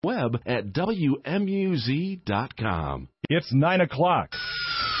web at WMUZ.com. It's 9 o'clock,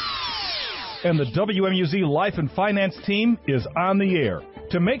 and the WMUZ Life and Finance team is on the air.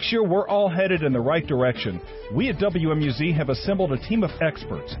 To make sure we're all headed in the right direction, we at WMUZ have assembled a team of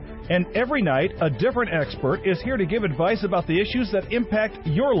experts. And every night, a different expert is here to give advice about the issues that impact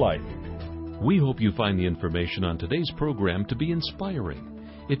your life. We hope you find the information on today's program to be inspiring.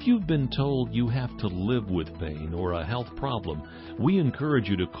 If you've been told you have to live with pain or a health problem, we encourage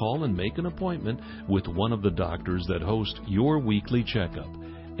you to call and make an appointment with one of the doctors that host your weekly checkup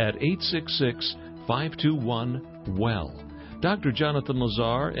at 866-521-WELL. Dr. Jonathan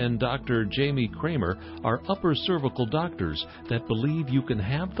Lazar and Dr. Jamie Kramer are upper cervical doctors that believe you can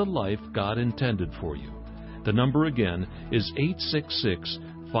have the life God intended for you. The number again is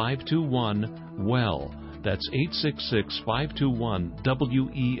 866-521-WELL. That's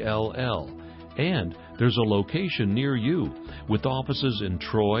 866-521-WELL. And there's a location near you with offices in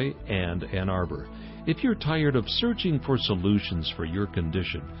Troy and Ann Arbor. If you're tired of searching for solutions for your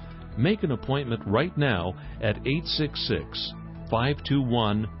condition, make an appointment right now at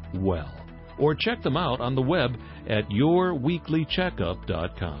 866-521-WELL. Or check them out on the web at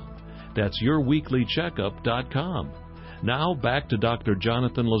yourweeklycheckup.com. That's yourweeklycheckup.com. Now back to Dr.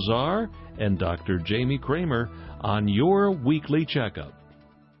 Jonathan Lazar and Dr. Jamie Kramer on Your Weekly Checkup.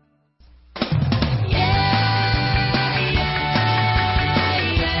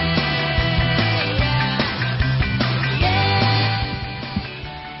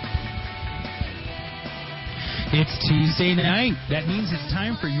 It's Tuesday night. That means it's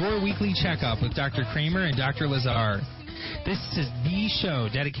time for Your Weekly Checkup with Dr. Kramer and Dr. Lazar. This is the show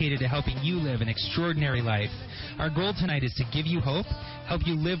dedicated to helping you live an extraordinary life. Our goal tonight is to give you hope, help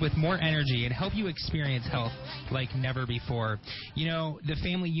you live with more energy, and help you experience health like never before. You know, the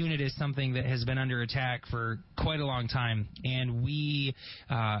family unit is something that has been under attack for quite a long time, and we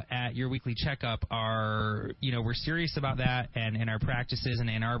at Your Weekly Checkup are, we're serious about that, and in our practices in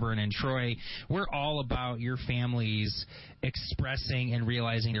Ann Arbor and in Troy, we're all about your families expressing and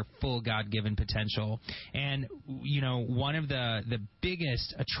realizing their full God-given potential. And, one of the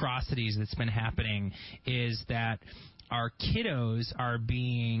biggest atrocities that's been happening is that our kiddos are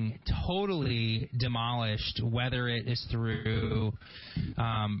being totally demolished, whether it is through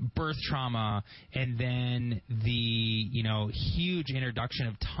birth trauma and then the huge introduction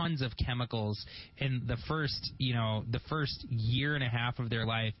of tons of chemicals in the first year and a half of their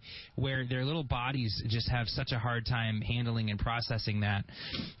life, where their little bodies just have such a hard time handling and processing that.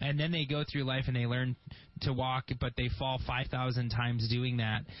 And then they go through life and they learn to walk, but they fall 5,000 times doing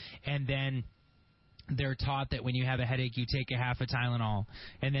that. And then they're taught that when you have a headache, you take a half a Tylenol,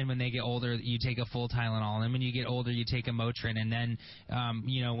 and then when they get older, you take a full Tylenol, and then when you get older, you take a Motrin, and then,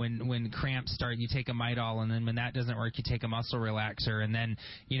 when cramps start, you take a Midol, and then when that doesn't work, you take a muscle relaxer, and then,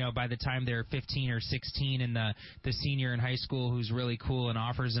 by the time they're 15 or 16 and the senior in high school who's really cool and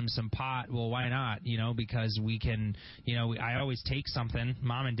offers them some pot, well, why not, because we can, I always take something.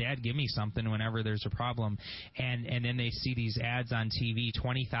 Mom and Dad give me something whenever there's a problem, and then they see these ads on TV,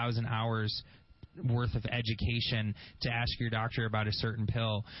 20,000 hours worth of education to ask your doctor about a certain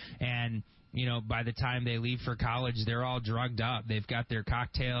pill. And by the time they leave for college, they're all drugged up. They've got their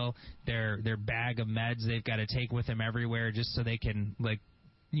cocktail, their bag of meds they've got to take with them everywhere just so they can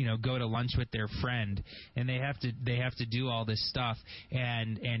go to lunch with their friend, and they have to do all this stuff,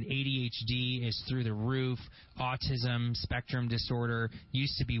 and ADHD is through the roof. Autism spectrum disorder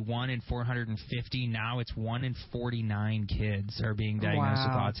used to be 1 in 450, now it's 1 in 49 kids are being diagnosed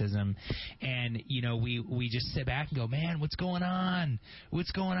with autism. And we just sit back and go, man, what's going on?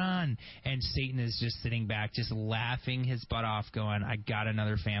 And Satan is just sitting back, just laughing his butt off, going, I got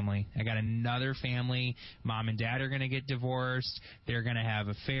another family. Mom and dad are going to get divorced. They're going to have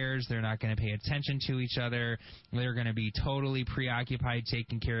affairs. They're not going to pay attention to each other. They're going to be totally preoccupied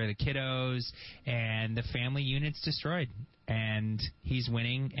taking care of the kiddos, and the family unit's destroyed. And he's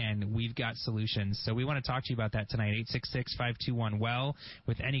winning, and we've got solutions. So we want to talk to you about that tonight. 866-521-WELL.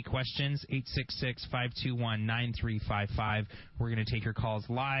 With any questions, 866-521-9355. We're going to take your calls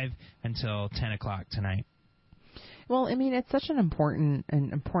live until 10 o'clock tonight. Well, I mean, it's such an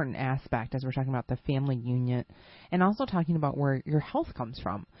important aspect as we're talking about the family unit, and also talking about where your health comes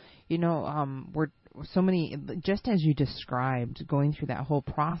from. We're so many, just as you described, going through that whole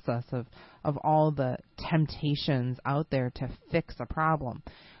process of all the temptations out there to fix a problem.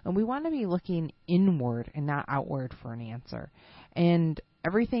 And we want to be looking inward and not outward for an answer. And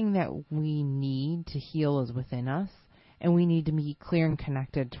everything that we need to heal is within us, and we need to be clear and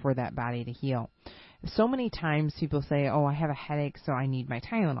connected for that body to heal. so many times people say, oh, I have a headache, so I need my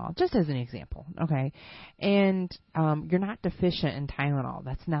Tylenol, just as an example, okay? And you're not deficient in Tylenol.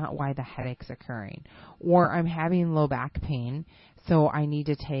 That's not why the headache's occurring. Or I'm having low back pain, so I need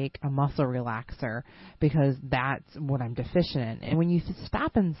to take a muscle relaxer because that's what I'm deficient in. And when you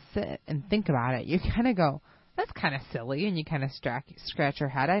stop and sit and think about it, you kind of go, that's kind of silly, and you kind of scratch your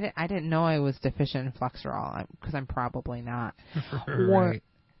head. I didn't know I was deficient in Flexerol because I'm probably not. Right. Or,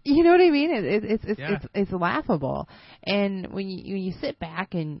 you know what I mean? It's laughable. And when you sit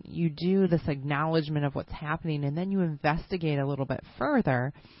back and you do this acknowledgement of what's happening, and then you investigate a little bit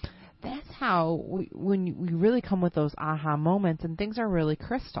further, that's how when we really come with those aha moments, and things are really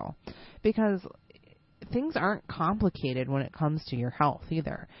crystal, because things aren't complicated when it comes to your health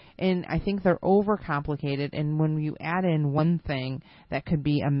either. And I think they're overcomplicated, and when you add in one thing that could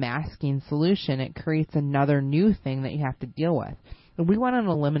be a masking solution, it creates another new thing that you have to deal with. And we want to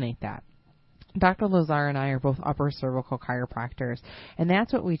eliminate that. Dr. Lazar and I are both upper cervical chiropractors, and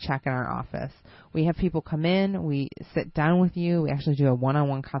that's what we check in our office. We have people come in, we sit down with you, we actually do a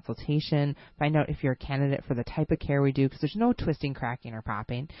one-on-one consultation, find out if you're a candidate for the type of care we do, because there's no twisting, cracking, or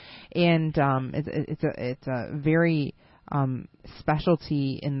popping. And it's a very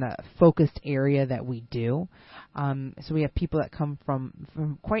specialty in the focused area that we do. So we have people that come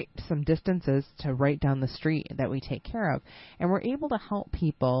from quite some distances to right down the street that we take care of. And we're able to help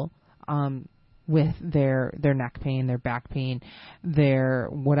people with their neck pain, their back pain, their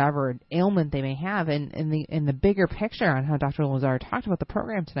whatever ailment they may have. And in the bigger picture on how Dr. Lazar talked about the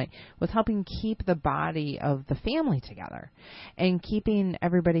program tonight was helping keep the body of the family together and keeping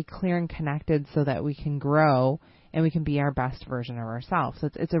everybody clear and connected so that we can grow and we can be our best version of ourselves. So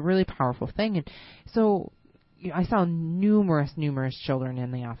it's a really powerful thing. And so I saw numerous children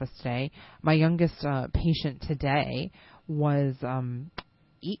in the office today. My youngest patient today was 8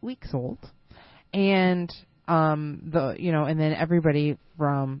 weeks old, and and then everybody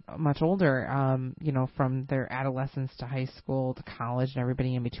from much older, from their adolescence to high school to college and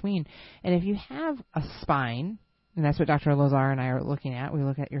everybody in between. And if you have a spine, and that's what Dr. Lazar and I are looking at. We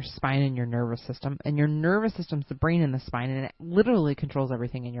look at your spine and your nervous system. And your nervous system's the brain in the spine, and it literally controls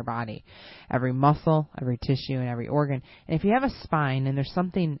everything in your body. Every muscle, every tissue, and every organ. And if you have a spine and there's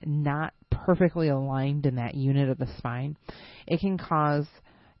something not perfectly aligned in that unit of the spine, it can cause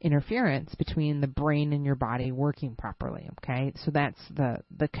interference between the brain and your body working properly, okay? So that's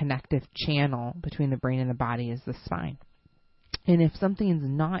the connective channel between the brain and the body is the spine. And if something's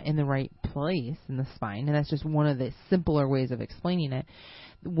not in the right place in the spine, and that's just one of the simpler ways of explaining it,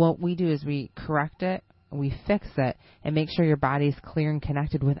 what we do is we correct it, we fix it, and make sure your body's clear and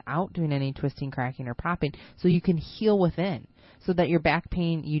connected without doing any twisting, cracking, or popping, so you can heal within. So that your back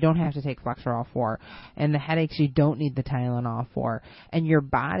pain, you don't have to take Flexerol for, and the headaches, you don't need the Tylenol for, and your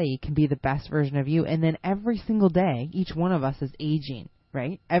body can be the best version of you. And then every single day, each one of us is aging,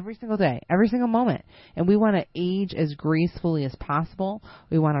 right? Every single day, every single moment. And we want to age as gracefully as possible.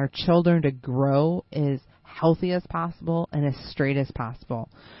 We want our children to grow as healthy as possible and as straight as possible.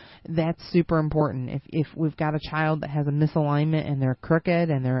 That's super important. If we've got a child that has a misalignment and they're crooked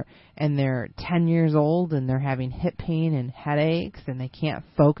and they're 10 years old and they're having hip pain and headaches and they can't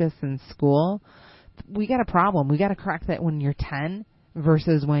focus in school, we got a problem. We got to correct that when you're 10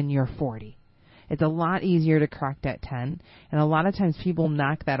 versus when you're 40. It's a lot easier to correct at 10, and a lot of times people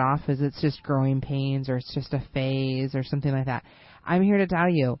knock that off as it's just growing pains or it's just a phase or something like that. I'm here to tell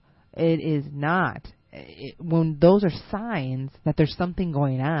you, it is not. When those are signs that there's something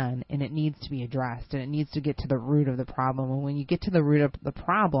going on and it needs to be addressed and it needs to get to the root of the problem. And when you get to the root of the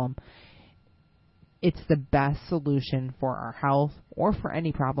problem, it's the best solution for our health or for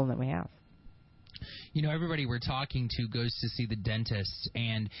any problem that we have. You know, everybody we're talking to goes to see the dentist,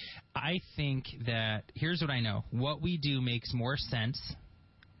 and I think that, here's what I know. What we do makes more sense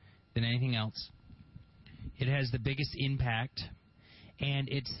than anything else. It has the biggest impact, and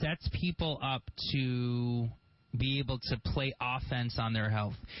it sets people up to be able to play offense on their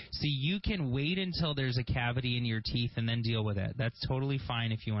health. See, you can wait until there's a cavity in your teeth and then deal with it. That's totally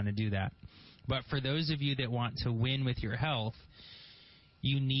fine if you want to do that. But for those of you that want to win with your health,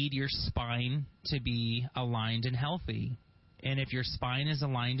 you need your spine to be aligned and healthy. And if your spine is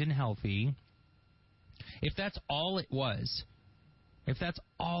aligned and healthy, if that's all it was,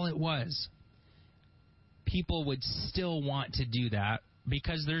 people would still want to do that,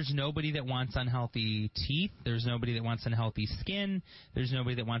 because there's nobody that wants unhealthy teeth, there's nobody that wants unhealthy skin, there's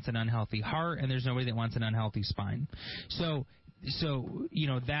nobody that wants an unhealthy heart, and there's nobody that wants an unhealthy spine. So you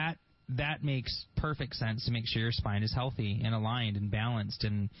know, that makes perfect sense to make sure your spine is healthy and aligned and balanced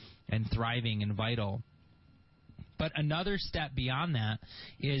and thriving and vital. But another step beyond that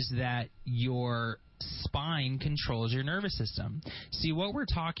is that your spine controls your nervous system. See, what we're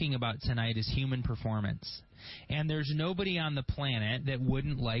talking about tonight is human performance. And there's nobody on the planet that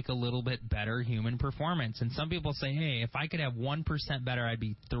wouldn't like a little bit better human performance. And some people say, hey, if I could have 1% better, I'd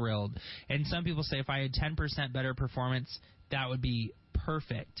be thrilled. And some people say if I had 10% better performance, that would be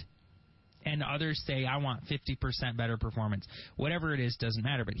perfect. And others say, I want 50% better performance. Whatever it is doesn't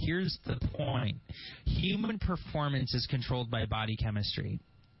matter. But here's the point. Human performance is controlled by body chemistry.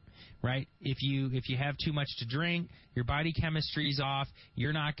 Right? If you have too much to drink, your body chemistry's off,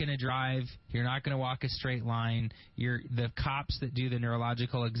 you're not going to drive, you're not going to walk a straight line. The cops that do the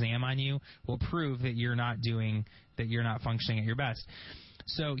neurological exam on you will prove that you're not functioning at your best.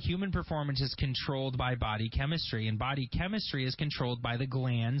 So human performance is controlled by body chemistry, and body chemistry is controlled by the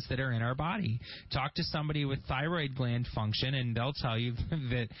glands that are in our body. Talk to somebody with thyroid gland function, and they'll tell you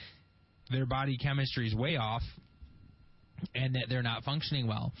that their body chemistry is way off and that they're not functioning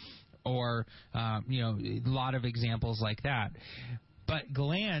well. Or, a lot of examples like that. But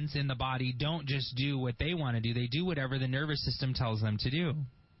glands in the body don't just do what they want to do. They do whatever the nervous system tells them to do.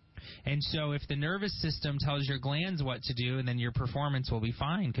 And so if the nervous system tells your glands what to do, then your performance will be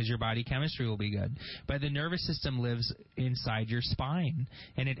fine because your body chemistry will be good. But the nervous system lives inside your spine,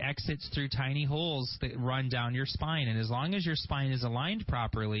 and it exits through tiny holes that run down your spine. And as long as your spine is aligned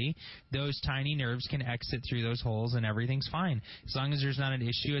properly, those tiny nerves can exit through those holes and everything's fine. As long as there's not an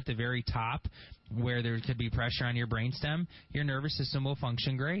issue at the very top where there could be pressure on your brainstem, your nervous system will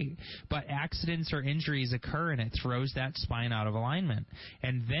function great. But accidents or injuries occur, and it throws that spine out of alignment.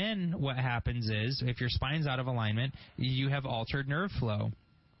 And then what happens is, if your spine's out of alignment, you have altered nerve flow.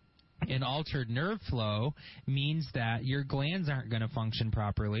 And altered nerve flow means that your glands aren't going to function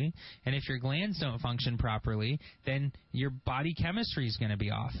properly. And if your glands don't function properly, then your body chemistry is going to be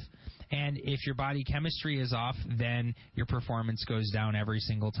off. And if your body chemistry is off, then your performance goes down every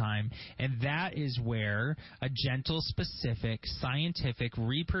single time. And that is where a gentle, specific, scientific,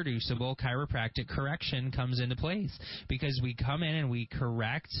 reproducible chiropractic correction comes into place. Because we come in and we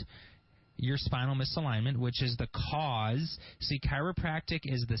correct your spinal misalignment, which is the cause. See, chiropractic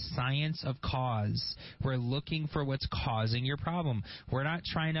is the science of cause. We're looking for what's causing your problem. We're not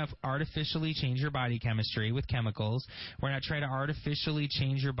trying to artificially change your body chemistry with chemicals. We're not trying to artificially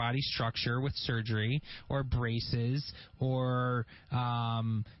change your body structure with surgery or braces or,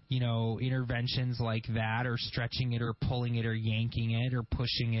 interventions like that, or stretching it or pulling it or yanking it or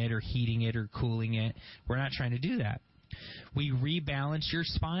pushing it or heating it or cooling it. We're not trying to do that. We rebalance your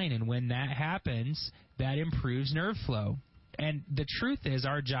spine, and when that happens, that improves nerve flow. And the truth is,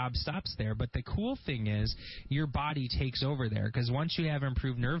 our job stops there, but the cool thing is your body takes over there, because once you have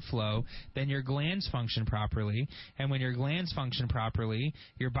improved nerve flow, then your glands function properly, and when your glands function properly,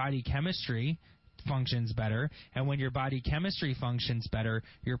 your body chemistry functions better, and when your body chemistry functions better,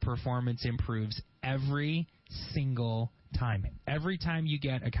 your performance improves every single time. Every time you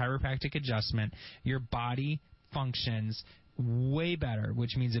get a chiropractic adjustment, your body functions way better,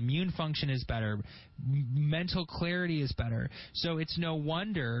 which means immune function is better, mental clarity is better. So it's no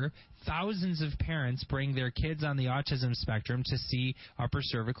wonder thousands of parents bring their kids on the autism spectrum to see upper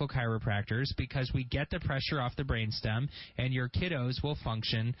cervical chiropractors, because we get the pressure off the brainstem and your kiddos will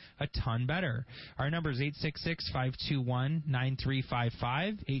function a ton better. Our number is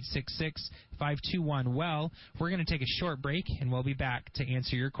 866-521-9355, 866-521-WELL. We're going to take a short break, and we'll be back to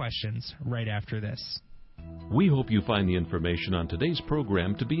answer your questions right after this. We hope you find the information on today's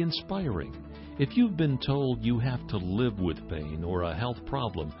program to be inspiring. If you've been told you have to live with pain or a health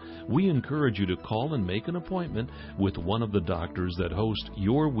problem, we encourage you to call and make an appointment with one of the doctors that host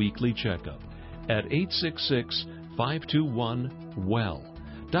your weekly checkup at 866-521-WELL.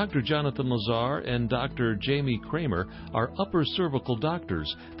 Dr. Jonathan Lazar and Dr. Jamie Kramer are upper cervical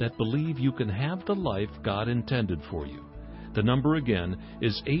doctors that believe you can have the life God intended for you. The number again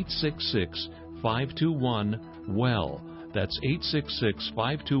is 866-521-WELL. That's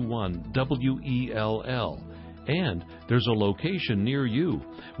 866-521-WELL. And there's a location near you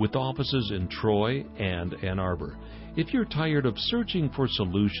with offices in Troy and Ann Arbor. If you're tired of searching for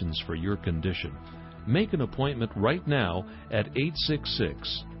solutions for your condition, make an appointment right now at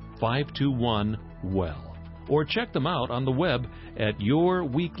 866-521-WELL. Or check them out on the web at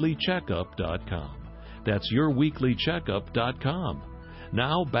yourweeklycheckup.com. That's yourweeklycheckup.com.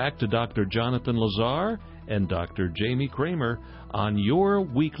 Now back to Dr. Jonathan Lazar and Dr. Jamie Kramer on Your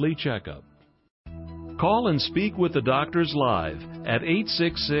Weekly Checkup. Call and speak with the doctors live at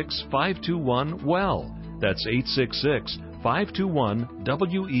 866-521-WELL. That's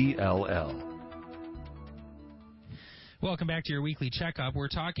 866-521-WELL. Welcome back to Your Weekly Checkup. We're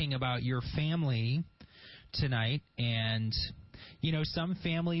talking about your family tonight, and Some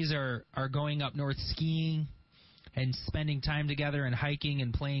families are going up north skiing and spending time together and hiking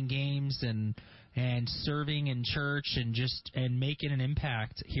and playing games and serving in church and making an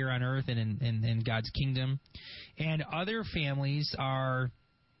impact here on earth and in God's kingdom. And other families are,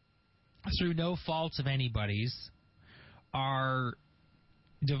 through no fault of anybody's, are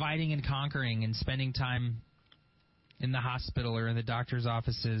dividing and conquering and spending time in the hospital or in the doctor's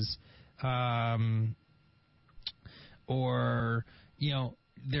offices, or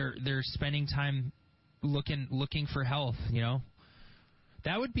they're spending time looking for health.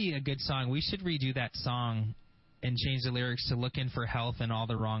 That would be a good song. We should redo that song and change the lyrics to "Looking for Health in All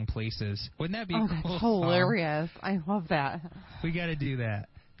the Wrong Places." Wouldn't that be a cool that's hilarious song? I love that. We got to do that.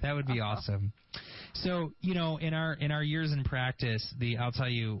 That would be awesome. So, in our years in practice, I'll tell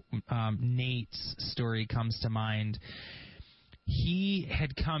you, Nate's story comes to mind. He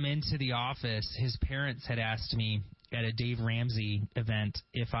had come into the office. His parents had asked me at a Dave Ramsey event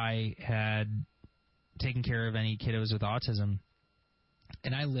if I had taken care of any kiddos with autism.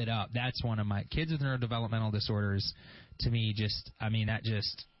 And I lit up. That's one of my kids with neurodevelopmental disorders. To me, that's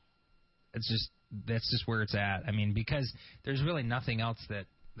just where it's at. Because there's really nothing else that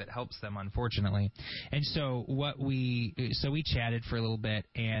helps them, unfortunately. And so we chatted for a little bit,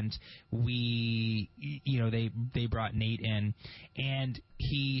 and they brought Nate in, and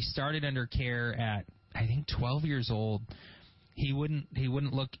he started under care at, I think, 12 years old. He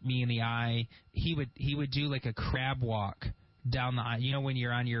wouldn't look me in the eye. He would do like a crab walk down the aisle. When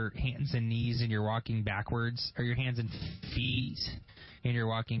you're on your hands and knees and you're walking backwards, or your hands and feet and you're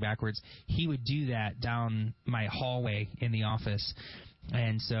walking backwards. He would do that down my hallway in the office.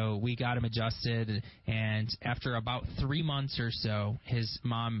 And so we got him adjusted, and after about 3 months or so, his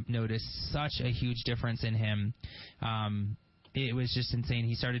mom noticed such a huge difference in him. It was just insane.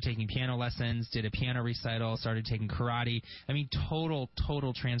 He started taking piano lessons, did a piano recital, started taking karate.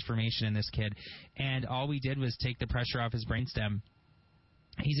 Total transformation in this kid. And all we did was take the pressure off his brainstem.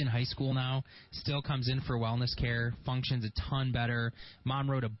 He's in high school now, still comes in for wellness care, functions a ton better. Mom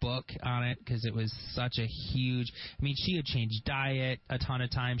wrote a book on it because it was such a huge – she had changed diet a ton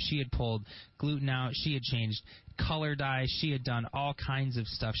of times. She had pulled gluten out. She had changed color dye. She had done all kinds of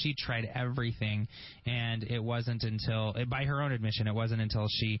stuff. She tried everything, and it wasn't until – by her own admission, it wasn't until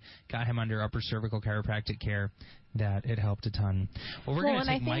she got him under upper cervical chiropractic care that it helped a ton. Well, we're going to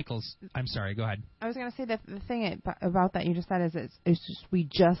take Michael's – I'm sorry, go ahead. I was going to say that the thing about that you just said is it's just we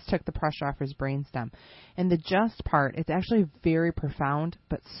just took the pressure off his brainstem. And the just part, it's actually very profound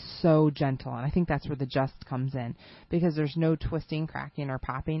but so gentle. And I think that's where the just comes in, because there's no twisting, cracking, or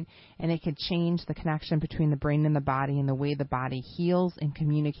popping. And it can change the connection between the brain and the body and the way the body heals and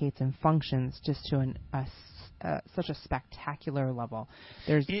communicates and functions just to such a spectacular level.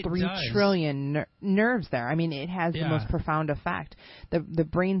 There's 3 trillion nerves there. It has the most profound effect. The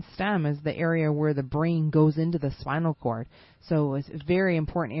brain stem is the area where the brain goes into the spinal cord. So it's a very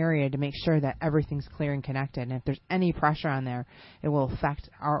important area to make sure that everything's clear and connected. And if there's any pressure on there, it will affect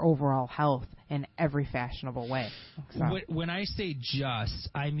our overall health in every fashionable way. So. When I say just,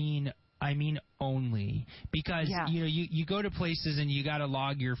 I mean only. Because you go to places and you got to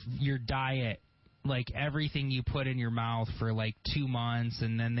log your diet, like everything you put in your mouth for like 2 months,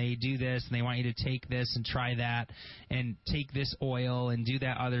 and then they do this and they want you to take this and try that and take this oil and do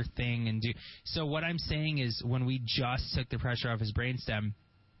that other thing and do. So what I'm saying is, when we just took the pressure off his brainstem,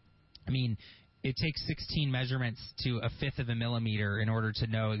 it takes 16 measurements to a fifth of a millimeter in order to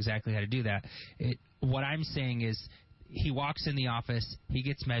know exactly how to do that. What I'm saying is, he walks in the office, he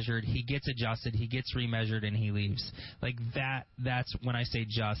gets measured, he gets adjusted, he gets remeasured, and he leaves. Like that's when I say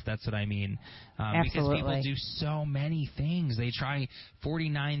just, that's what I mean. Because people do so many things. They try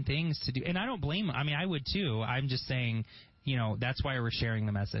 49 things to do. And I don't blame them. I would too. I'm just saying, that's why we're sharing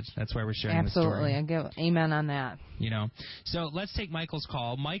the message. That's why we're sharing the story. Absolutely. I give amen on that. So let's take Michael's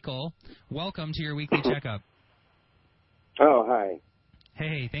call. Michael, welcome to your weekly checkup. Oh, hi.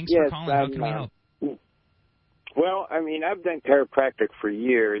 Hey, thanks for calling. How can we help? Well, I've done chiropractic for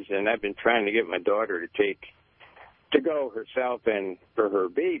years, and I've been trying to get my daughter to go herself and for her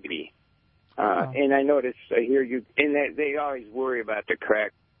baby. And I notice, I hear you, and they always worry about the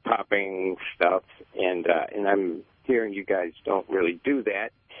crack popping stuff, and I'm hearing you guys don't really do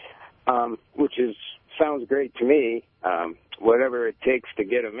that, which sounds great to me, whatever it takes to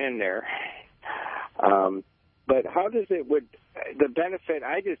get them in there. But how does the benefit,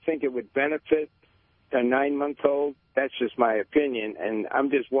 I just think it would benefit a 9-month-old. That's just my opinion, and I'm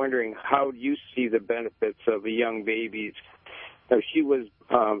just wondering, how do you see the benefits of a young baby's? She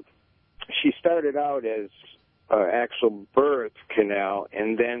started out as actual birth canal,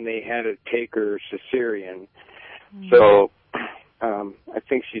 and then they had to take her cesarean. So I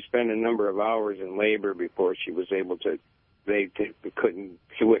think she spent a number of hours in labor before she was able to.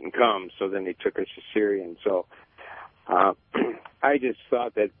 She wouldn't come, so then they took her cesarean. So I just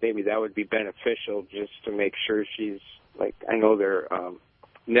thought that maybe that would be beneficial, just to make sure she's like. I know their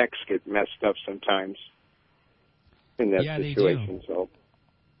necks get messed up sometimes in that situation. They do. So.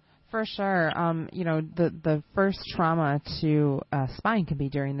 For sure. The first trauma to spine can be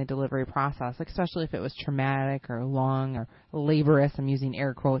during the delivery process, especially if it was traumatic or long or laborious. I'm using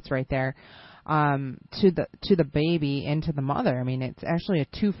air quotes right there. To the baby and to the mother. I mean, it's actually a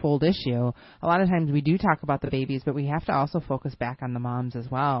twofold issue. A lot of times we do talk about the babies, but we have to also focus back on the moms as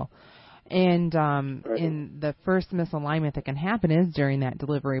well. And in the first misalignment that can happen is during that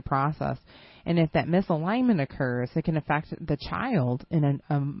delivery process. And if that misalignment occurs, it can affect the child in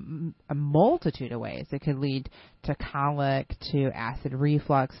a multitude of ways. It could lead to colic, to acid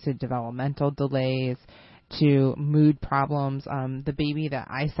reflux, to developmental delays, to mood problems. The baby that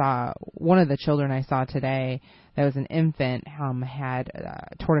I saw, one of the children I saw today that was an infant, had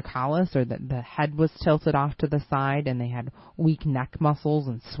torticollis, or the head was tilted off to the side, and they had weak neck muscles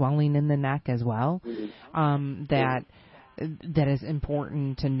and swelling in the neck as well. That is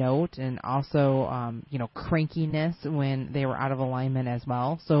important to note, and also, crankiness when they were out of alignment as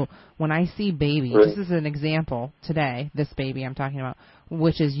well. So when I see baby, just as an example today, this baby I'm talking about,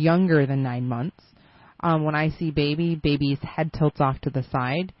 which is younger than 9 months, when I see baby's head tilts off to the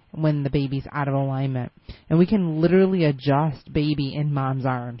side when the baby's out of alignment. And we can literally adjust baby in mom's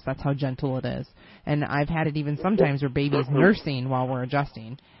arms. That's how gentle it is. And I've had it even sometimes where baby's nursing while we're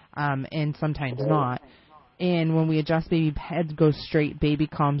adjusting, and sometimes not. And when we adjust baby, head goes straight, baby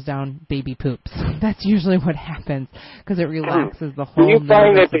calms down, baby poops. That's usually what happens because it relaxes the whole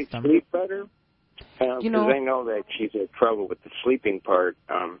nervous system. Do you find that they sleep better? Because I know that she's had trouble with the sleeping part.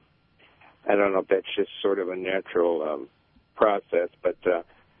 I don't know if that's just sort of a natural process, but...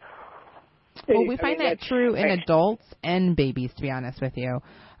 well, we find that true in adults and babies, to be honest with you,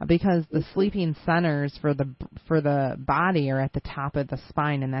 because the sleeping centers for the body are at the top of the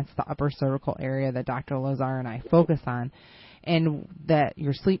spine, and that's the upper cervical area that Dr. Lazar and I focus on, and that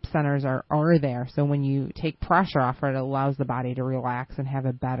your sleep centers are there. So when you take pressure off it allows the body to relax and have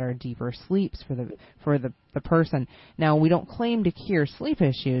a better, deeper sleeps for the person. Now, we don't claim to cure sleep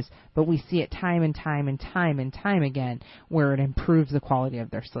issues, but we see it time and time and time and time again where it improves the quality of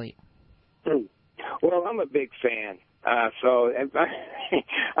their sleep. Well, I'm a big fan, so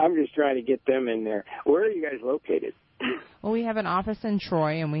I'm just trying to get them in there. Where are you guys located? Well, we have an office in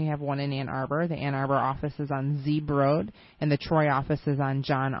Troy, and we have one in Ann Arbor. The Ann Arbor office is on Zeeb Road, and the Troy office is on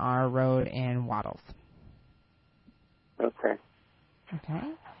John R. Road and Waddles. Okay.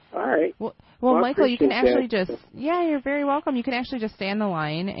 All right. Well, Michael, you can actually you're very welcome. You can actually just stay on the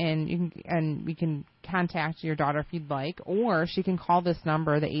line, and we can contact your daughter if you'd like, or she can call this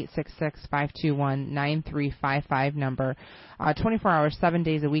number, the 866-521-9355 number, 24 hours, 7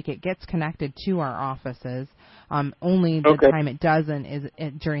 days a week. It gets connected to our offices. Only the time it doesn't is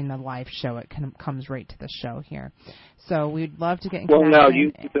during the live show. It comes right to the show here. So we'd love to get in contact. Well, now,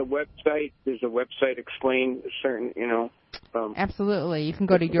 does the website explain certain, Absolutely. You can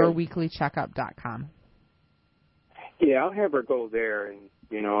go to yourweeklycheckup.com. Yeah, I'll have her go there, and,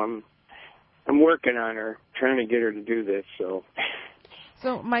 I'm working on her, trying to get her to do this, so...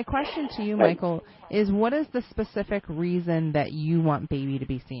 So my question to you, Michael, is what is the specific reason that you want baby to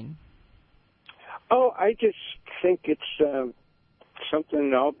be seen? Oh, I just think it's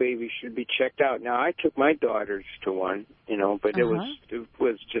something all babies should be checked out. Now, I took my daughters to one, but it was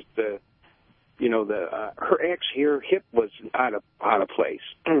just her hip was out of place.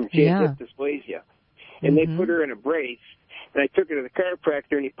 She had hip dysplasia, and they put her in a brace. And I took her to the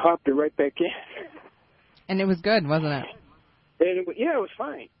chiropractor, and he popped her right back in. And it was good, wasn't it? And it was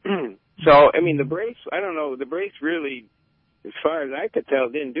fine. So, I mean, the brace, I don't know, the brace really, as far as I could tell,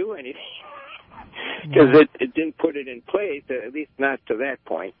 didn't do anything. Because it didn't put it in place, at least not to that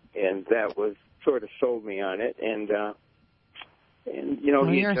point. And that was sort of sold me on it. And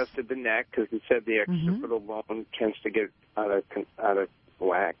he adjusted the neck because he said the occipital bone tends to get out of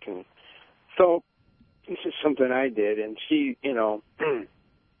whack. And so this is something I did. And she,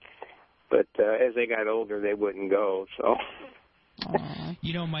 but as they got older, they wouldn't go. So,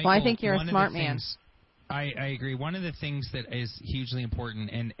 Michael, well, I think you're a smart man. I agree. One of the things that is hugely important,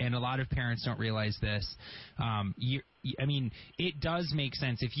 and a lot of parents don't realize this, it does make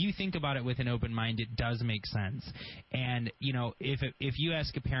sense. If you think about it with an open mind, it does make sense. And, if you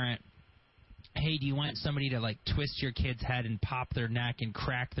ask a parent, hey, do you want somebody to, twist your kid's head and pop their neck and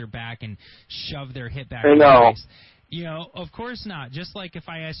crack their back and shove their hip back in place? You know, of course not. Just like if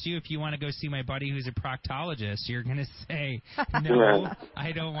I asked you if you want to go see my buddy who's a proctologist, you're going to say, no,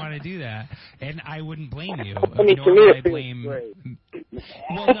 I don't want to do that. And I wouldn't blame you. I mean, to me, it feels great.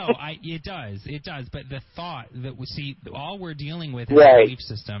 Well, no, it does. But the thought that all we're dealing with is a belief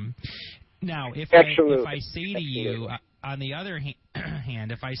system. Now, if I say to you, on the other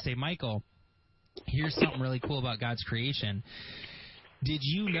hand, if I say, Michael, here's something really cool about God's creation. Did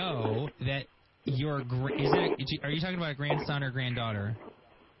you know that are you talking about a grandson or granddaughter?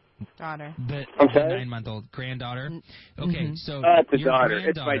 Daughter. The 9-month-old granddaughter. Okay, so it's a daughter.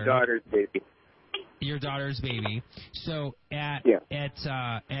 It's my daughter's baby. Your daughter's baby. So at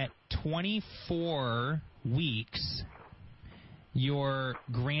 24 weeks, your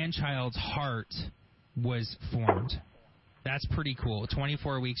grandchild's heart was formed. That's pretty cool.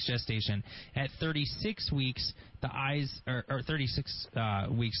 24 weeks gestation. At 36 weeks, the eyes, or 36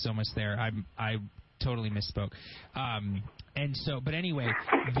 weeks, almost there. I totally misspoke. And so, but anyway,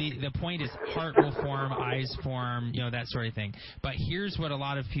 the point is, heart will form, eyes form, that sort of thing. But here's what a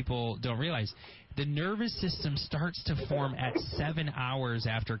lot of people don't realize. The nervous system starts to form at 7 hours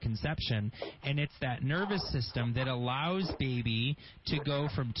after conception, and it's that nervous system that allows baby to go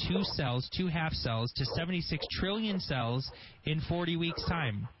from 2 half cells, to 76 trillion cells in 40 weeks'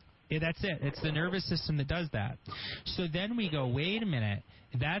 time. That's it. It's the nervous system that does that. So then we go, wait a minute,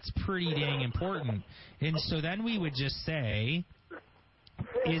 that's pretty dang important. And so then we would just say,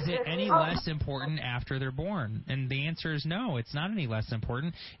 is it any less important after they're born? And the answer is no, it's not any less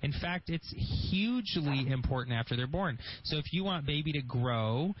important. In fact, it's hugely important after they're born. So if you want baby to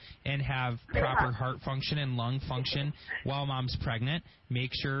grow and have proper heart function and lung function while mom's pregnant,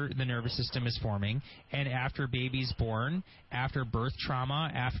 make sure the nervous system is forming. And after baby's born, after birth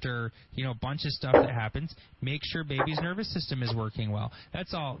trauma, after a bunch of stuff that happens, make sure baby's nervous system is working well.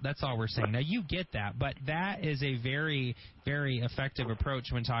 That's all we're saying. Now you get that, but that is a very, very effective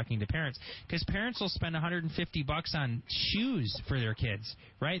approach when talking to parents, because parents will spend $150 on shoes for their kids,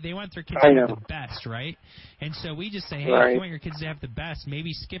 right? They want their kids to have the best, right? And so we just say, hey, if you want your kids to have the best,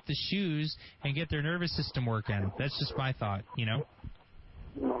 maybe skip the shoes and get their nervous system working. That's just my thought,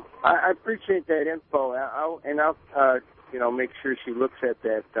 I appreciate that info. I'll make sure she looks at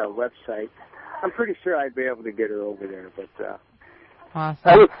that website. I'm pretty sure I'd be able to get her over there, but awesome.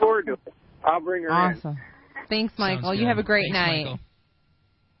 I look forward to it. I'll bring her in. Awesome. Thanks, Michael. You have a great night. Michael.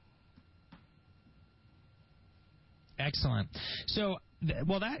 Excellent. So,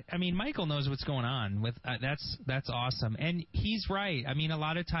 Michael knows what's going on. With that's awesome, and he's right. I mean, a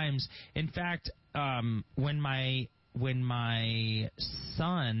lot of times, in fact, when my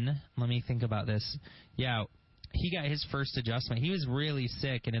son, let me think about this. Yeah, he got his first adjustment. He was really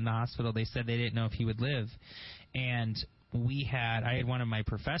sick, and in the hospital they said they didn't know if he would live. And I had one of my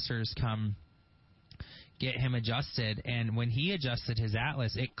professors come get him adjusted, and when he adjusted his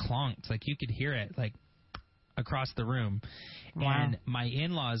atlas, it clunked. Like you could hear it, like across the room. Wow. And my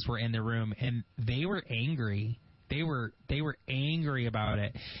in-laws were in the room, and they were angry. They were angry about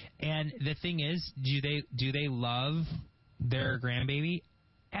it. And the thing is, do they love their grandbaby?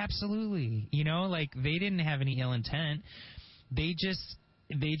 Absolutely. They didn't have any ill intent. They just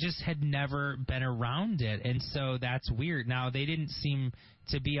had never been around it, and so that's weird. Now, they didn't seem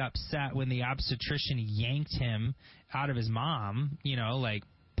to be upset when the obstetrician yanked him out of his mom,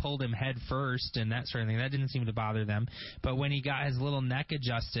 pulled him head first and that sort of thing. That didn't seem to bother them. But when he got his little neck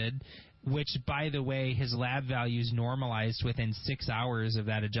adjusted, which, by the way, his lab values normalized within 6 hours of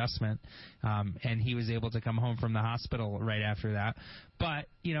that adjustment, and he was able to come home from the hospital right after that. But,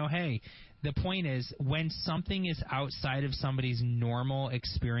 hey, the point is, when something is outside of somebody's normal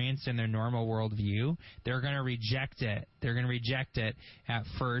experience and their normal worldview, they're going to reject it. They're going to reject it at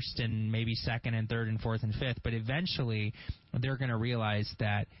first and maybe second and third and fourth and fifth, but eventually they're going to realize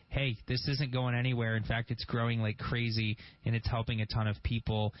that, hey, this isn't going anywhere. In fact, it's growing like crazy, and it's helping a ton of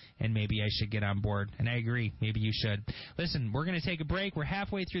people, and maybe I should get on board. And I agree. Maybe you should. Listen, we're going to take a break. We're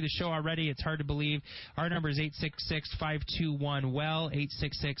halfway through the show already. It's hard to believe. Our number is 866-521-WELL,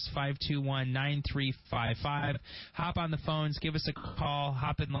 866-521-9355. Hop on the phones. Give us a call.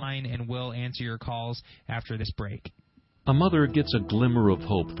 Hop in line, and we'll answer your calls after this break. A mother gets a glimmer of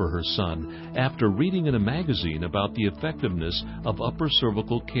hope for her son after reading in a magazine about the effectiveness of upper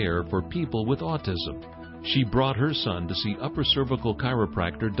cervical care for people with autism. She brought her son to see upper cervical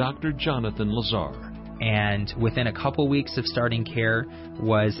chiropractor Dr. Jonathan Lazar. And within a couple weeks of starting care,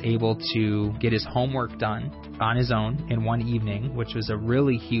 was able to get his homework done on his own in one evening, which was a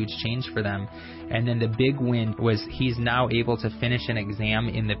really huge change for them. And then the big win was he's now able to finish an exam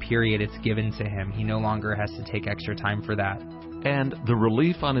in the period it's given to him. He no longer has to take extra time for that. and the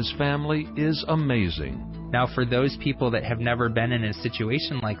relief on his family is amazing. Now, for those people that have never been in a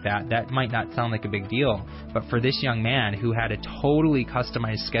situation like that, that might not sound like a big deal. But for this young man who had a totally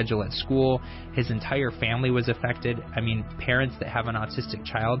customized schedule at school, his entire family was affected. I mean, parents that have an autistic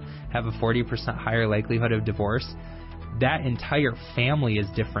child have a 40% higher likelihood of divorce. That entire family is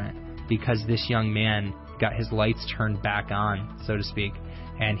different because this young man got his lights turned back on, so to speak,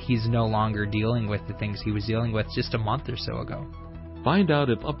 and he's no longer dealing with the things he was dealing with just a month or so ago. Find out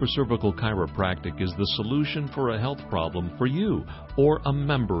if Upper Cervical Chiropractic is the solution for a health problem for you or a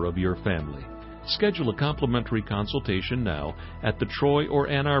member of your family. Schedule a complimentary consultation now at the Troy or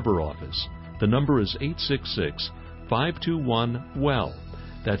Ann Arbor office. The number is 866-521-WELL.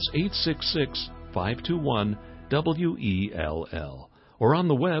 That's 866-521-WELL. Or on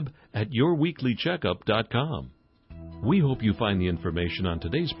the web at yourweeklycheckup.com. We hope you find the information on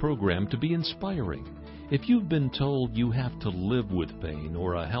today's program to be inspiring. If you've been told you have to live with pain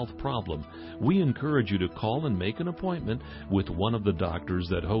or a health problem, we encourage you to call and make an appointment with one of the doctors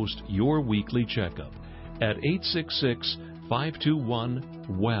that host Your Weekly Checkup at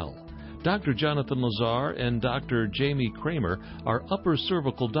 866-521-WELL. Dr. Jonathan Lazar and Dr. Jamie Kramer are upper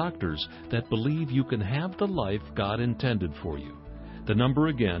cervical doctors that believe you can have the life God intended for you. The number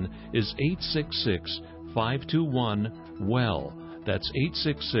again is 866-521-WELL. That's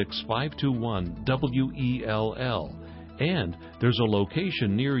 866-521-WELL. And there's a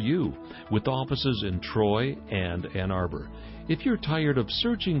location near you with offices in Troy and Ann Arbor. If you're tired of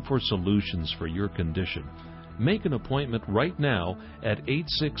searching for solutions for your condition, make an appointment right now at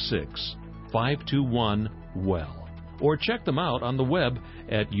 866-521-WELL. Or check them out on the web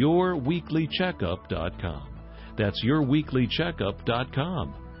at yourweeklycheckup.com. That's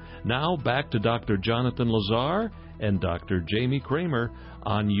yourweeklycheckup.com. Now back to Dr. Jonathan Lazar and Dr. Jamie Kramer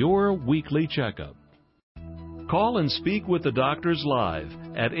on Your Weekly Checkup. Call and speak with the doctors live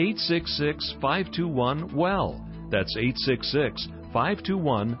at 866-521-WELL. That's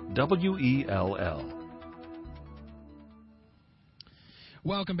 866-521-WELL.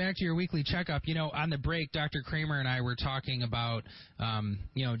 Welcome back to Your Weekly Checkup. You know, on the break, Dr. Kramer and I were talking about,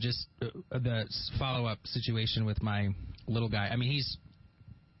 just the follow-up situation with my little guy. I mean, he's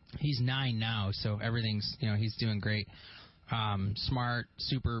 9 now, so everything's, he's doing great. Smart,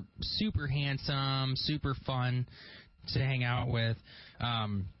 super handsome, super fun to hang out with.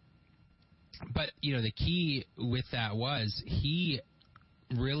 But, the key with that was he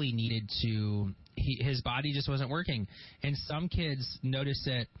really needed to, his body just wasn't working. And some kids notice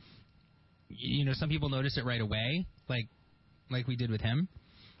it, some people notice it right away, like we did with him.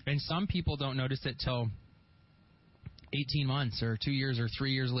 And some people don't notice it till 18 months or 2 years or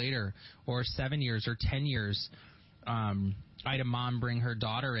 3 years later or 7 years or 10 years. I had a mom bring her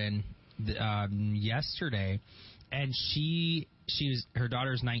daughter in yesterday, and her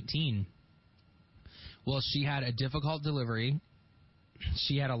daughter's 19. Well, she had a difficult delivery.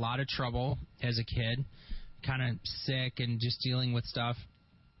 She had a lot of trouble as a kid, kind of sick and just dealing with stuff.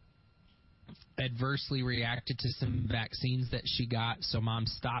 Adversely reacted to some vaccines that she got, so mom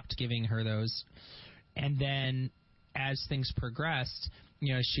stopped giving her those. And then as things progressed,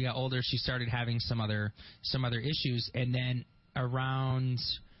 as she got older, she started having some other issues. And then around,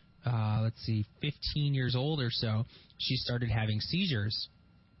 15 years old or so, she started having seizures.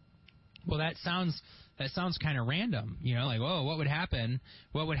 Well, that sounds kind of random, like, whoa, what would happen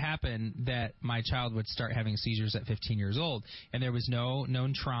that my child would start having seizures at 15 years old? And there was no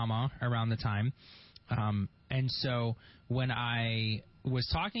known trauma around the time. And so when I was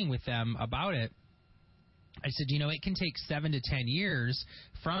talking with them about it, I said, it can take 7 to 10 years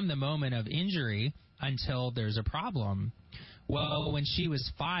from the moment of injury until there's a problem. Well, when she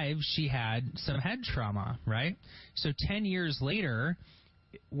was 5, she had some head trauma, right? So 10 years later,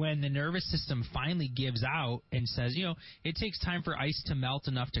 when the nervous system finally gives out and says, it takes time for ice to melt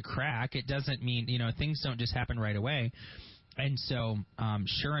enough to crack. It doesn't mean, things don't just happen right away. And so,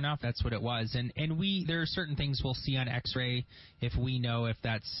 sure enough, that's what it was. And there are certain things we'll see on X-ray if we know if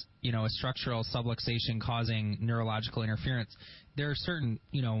that's, a structural subluxation causing neurological interference. There are certain,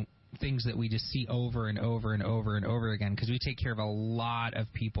 things that we just see over and over and over and over again because we take care of a lot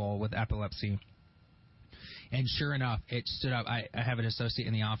of people with epilepsy. And sure enough, it stood up. I have an associate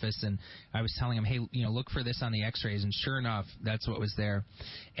in the office, and I was telling him, hey, look for this on the X-rays. And sure enough, that's what was there.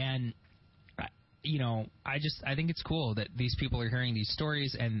 And, I think it's cool that these people are hearing these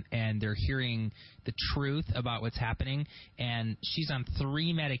stories and they're hearing the truth about what's happening. And she's on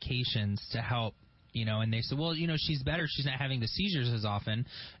 3 medications to help, and they said, well, she's better. She's not having the seizures as often.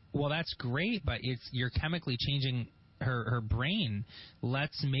 Well, that's great, but you're chemically changing her brain.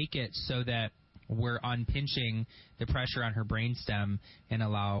 Let's make it so that we're unpinching the pressure on her brainstem and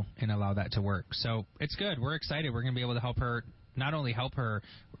allow that to work. So it's good. We're excited. We're going to be able to help her. Not only help her,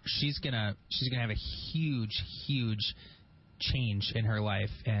 she's gonna have a huge change in her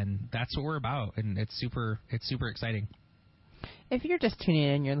life, and that's what we're about. And it's super exciting. If you're just tuning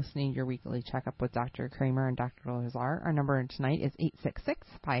in, you're listening to your weekly checkup with Dr. Kramer and Dr. Lazar. Our number tonight is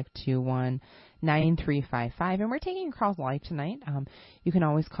 866-521-9355, and we're taking your calls live tonight. You can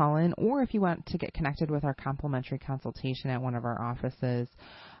always call in, or if you want to get connected with our complimentary consultation at one of our offices,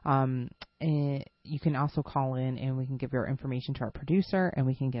 you can also call in, and we can give your information to our producer, and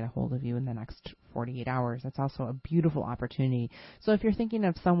we can get a hold of you in the next 48 hours. That's also a beautiful opportunity. So if you're thinking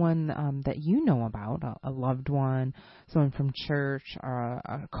of someone that you know about, a loved one, someone from church, or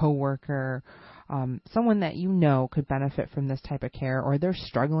a coworker, someone that you know could benefit from this type of care, or they're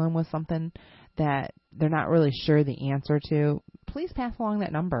struggling with something that they're not really sure the answer to, please pass along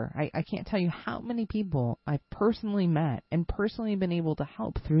that number. I can't tell you how many people I've personally met and personally been able to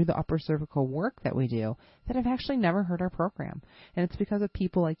help through the upper cervical work that we do that have actually never heard our program. And it's because of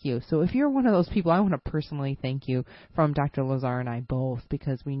people like you. So if you're one of those people, I want to personally thank you from Dr. Lazar and I both,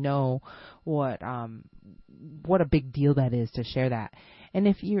 because we know what a big deal that is to share that. And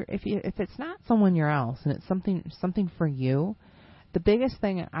if it's not someone else and it's something for you, the biggest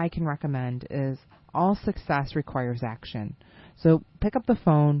thing I can recommend is all success requires action. So pick up the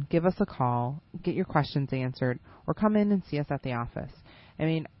phone, give us a call, get your questions answered, or come in and see us at the office. I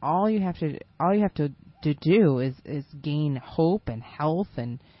mean, all you have to do is gain hope and health,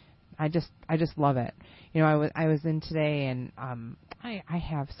 and I just love it. You know, I was in today, and I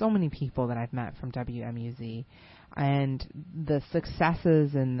have so many people that I've met from WMUZ, and the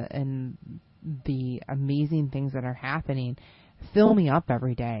successes and the amazing things that are happening fill me up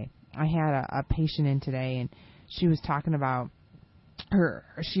every day. I had a patient in today, and she was talking about her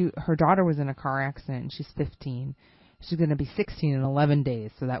daughter was in a car accident, and she's 15. She's going to be 16 in 11 days,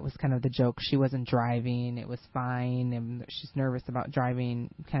 so that was kind of the joke. She wasn't driving. It was fine, and she's nervous about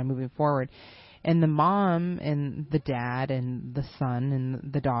driving, kind of moving forward. And the mom and the dad and the son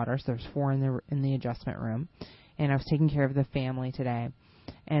and the daughter, so there's 4 in the adjustment room, and I was taking care of the family today.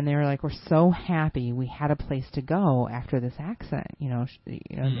 And they were like, we're so happy we had a place to go after this accident.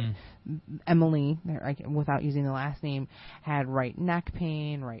 Emily, without using the last name, had right neck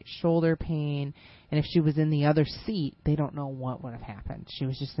pain, right shoulder pain. And if she was in the other seat, they don't know what would have happened. She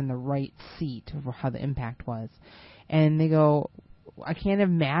was just in the right seat of how the impact was. And they go, I can't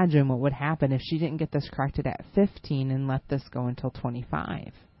imagine what would happen if she didn't get this corrected at 15 and let this go until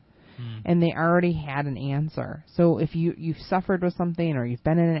 25. And they already had an answer. So if you've suffered with something or you've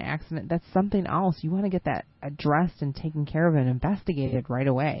been in an accident, that's something else. You want to get that addressed and taken care of and investigated right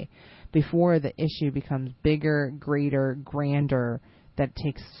away before the issue becomes bigger, greater, grander, that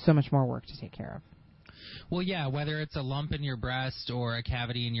takes so much more work to take care of. Well, yeah, whether it's a lump in your breast or a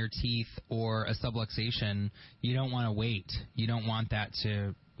cavity in your teeth or a subluxation, you don't want to wait. You don't want that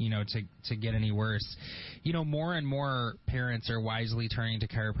to get any worse. More and more parents are wisely turning to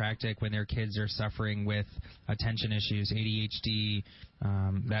chiropractic when their kids are suffering with attention issues, ADHD,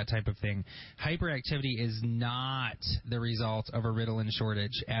 that type of thing. Hyperactivity is not the result of a Ritalin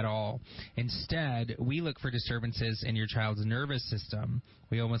shortage at all. Instead, we look for disturbances in your child's nervous system.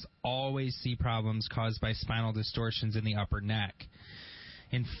 We almost always see problems caused by spinal distortions in the upper neck.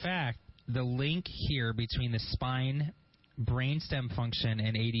 In fact, the link here between the spine, brainstem function,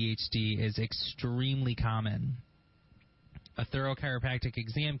 and ADHD is extremely common. A thorough chiropractic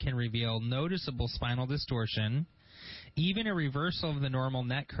exam can reveal noticeable spinal distortion, even a reversal of the normal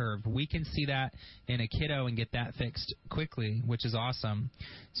neck curve. We can see that in a kiddo and get that fixed quickly, which is awesome.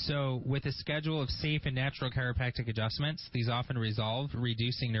 So with a schedule of safe and natural chiropractic adjustments, these often resolve,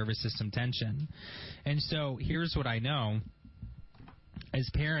 reducing nervous system tension. And so here's what I know. As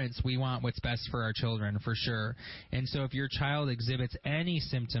parents, we want what's best for our children, for sure. And so if your child exhibits any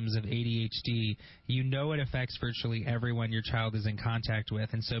symptoms of ADHD, you know it affects virtually everyone your child is in contact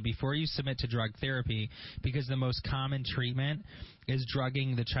with. And so before you submit to drug therapy, because the most common treatment is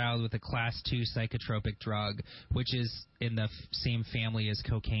drugging the child with a class 2 psychotropic drug, which is in the same family as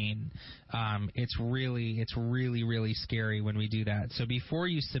cocaine. It's really scary when we do that. So before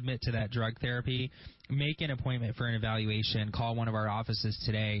you submit to that drug therapy, make an appointment for an evaluation. Call one of our offices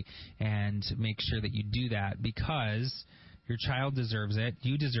today and make sure that you do that, because your child deserves it.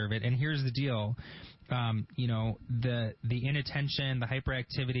 You deserve it. And here's the deal. The inattention, the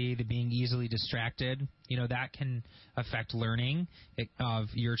hyperactivity, the being easily distracted, that can affect learning of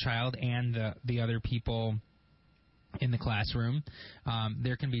your child and the other people in the classroom.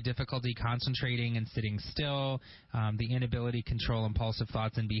 There can be difficulty concentrating and sitting still, the inability to control impulsive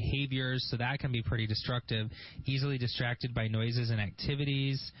thoughts and behaviors, so that can be pretty destructive. Easily distracted by noises and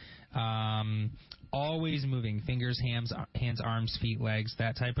activities. Always moving, fingers, hands, arms, feet, legs,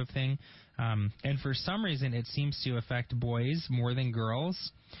 that type of thing. And for some reason, it seems to affect boys more than girls.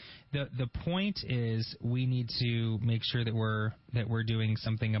 The point is we need to make sure that we're doing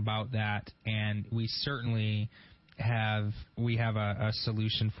something about that, and we certainly have a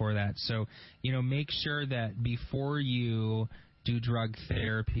solution for that. So, make sure that before you do drug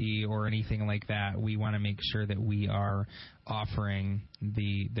therapy or anything like that, we want to make sure that we are offering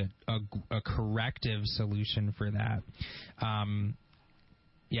a corrective solution for that.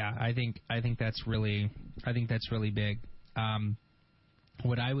 I think that's really big.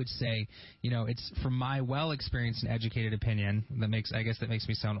 What I would say, it's from my well-experienced and educated opinion, that makes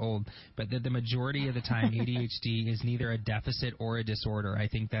me sound old, but that the majority of the time ADHD is neither a deficit or a disorder. I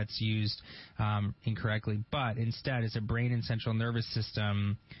think that's used incorrectly, but instead it's a brain and central nervous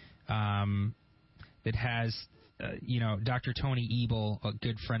system that has, Dr. Tony Ebel, a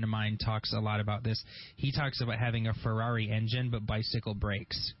good friend of mine, talks a lot about this. He talks about having a Ferrari engine but bicycle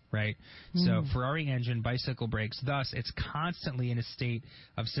brakes, right? So Ferrari engine, bicycle brakes. Thus, it's constantly in a state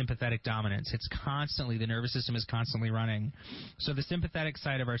of sympathetic dominance. The nervous system is constantly running. So the sympathetic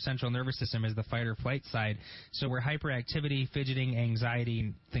side of our central nervous system is the fight or flight side. So where hyperactivity, fidgeting,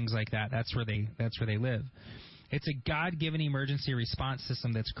 anxiety, things like that, that's where they live. It's a God-given emergency response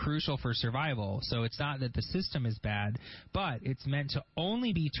system that's crucial for survival. So it's not that the system is bad, but it's meant to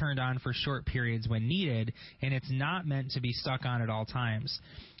only be turned on for short periods when needed, and it's not meant to be stuck on at all times.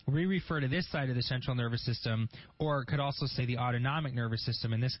 We refer to this side of the central nervous system, or could also say the autonomic nervous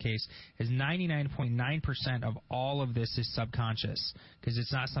system in this case, as 99.9% of all of this is subconscious, because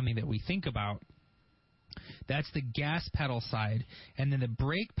it's not something that we think about. That's the gas pedal side. And then the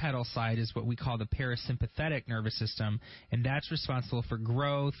brake pedal side is what we call the parasympathetic nervous system, and that's responsible for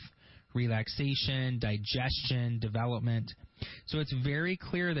growth, relaxation, digestion, development. So it's very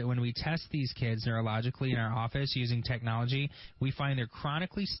clear that when we test these kids neurologically in our office using technology, we find they're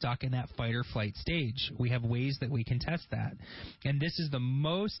chronically stuck in that fight or flight stage. We have ways that we can test that. And this is the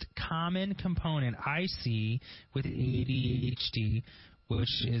most common component I see with ADHD,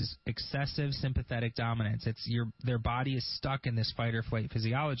 which is excessive sympathetic dominance. Their body is stuck in this fight or flight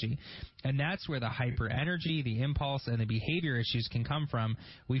physiology. And that's where the hyperenergy, the impulse, and the behavior issues can come from.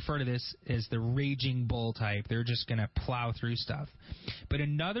 We refer to this as the raging bull type. They're just going to plow through stuff. But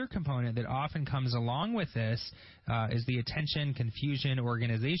another component that often comes along with this is the attention, confusion,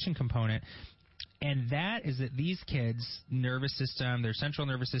 organization component. And that is that these kids' nervous system, their central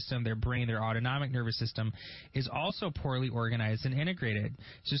nervous system, their brain, their autonomic nervous system is also poorly organized and integrated.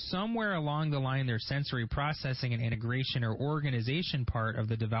 So somewhere along the line, their sensory processing and integration or organization part of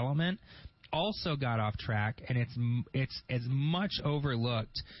the development also got off track, and it's as much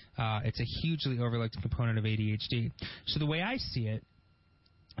overlooked. It's a hugely overlooked component of ADHD. So the way I see it,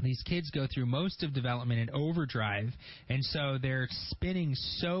 these kids go through most of development in overdrive, and so they're spinning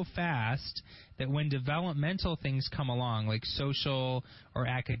so fast that when developmental things come along, like social or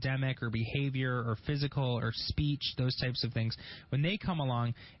academic or behavior or physical or speech, those types of things, when they come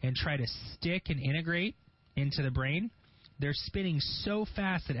along and try to stick and integrate into the brain, they're spinning so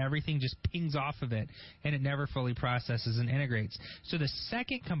fast that everything just pings off of it, and it never fully processes and integrates. So the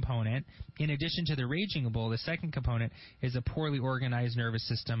second component, in addition to the raging bull, the second component is a poorly organized nervous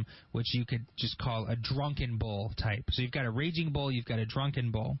system, which you could just call a drunken bull type. So you've got a raging bull, you've got a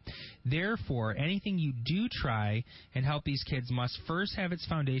drunken bull. Therefore, anything you do try and help these kids must first have its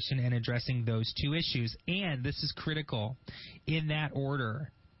foundation in addressing those two issues, and this is critical, in that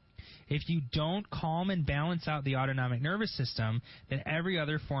order. If you don't calm and balance out the autonomic nervous system, then every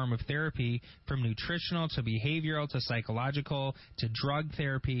other form of therapy, from nutritional to behavioral to psychological to drug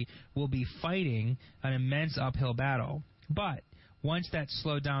therapy, will be fighting an immense uphill battle. But once that's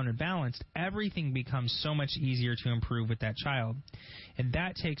slowed down and balanced, everything becomes so much easier to improve with that child. And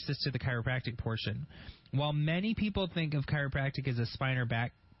that takes us to the chiropractic portion. While many people think of chiropractic as a spine or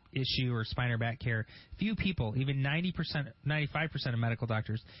back issue or spine or back care, few people, even 95% of medical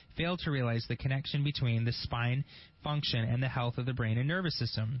doctors, fail to realize the connection between the spine function and the health of the brain and nervous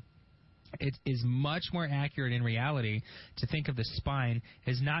system. It is much more accurate in reality to think of the spine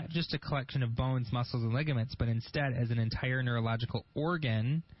as not just a collection of bones, muscles, and ligaments, but instead as an entire neurological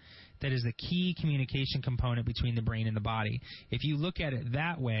organ that is the key communication component between the brain and the body. If you look at it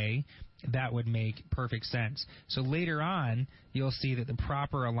that way, that would make perfect sense. So later on, you'll see that the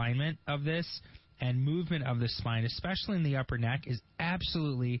proper alignment of this and movement of the spine, especially in the upper neck, is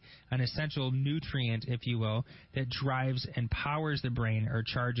absolutely an essential nutrient, if you will, that drives and powers the brain or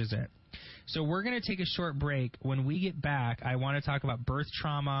charges it. So we're going to take a short break. When we get back, I want to talk about birth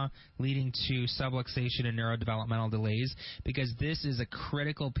trauma leading to subluxation and neurodevelopmental delays, because this is a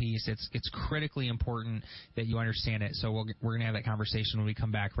critical piece. It's critically important that you understand it. So we're going to have that conversation when we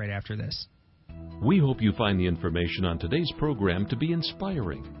come back right after this. We hope you find the information on today's program to be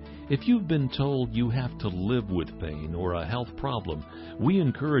inspiring. If you've been told you have to live with pain or a health problem, we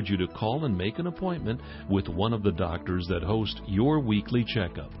encourage you to call and make an appointment with one of the doctors that host your weekly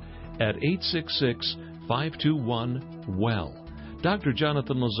checkup at 866-521-WELL. Dr.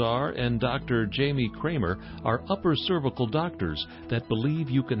 Jonathan Lazar and Dr. Jamie Kramer are upper cervical doctors that believe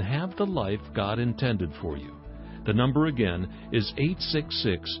you can have the life God intended for you. The number again is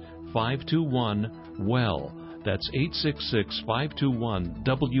 866-521-WELL. That's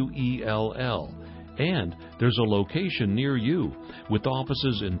 866-521-WELL. And there's a location near you with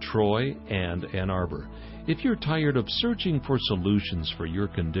offices in Troy and Ann Arbor. If you're tired of searching for solutions for your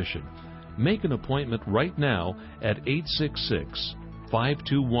condition, make an appointment right now at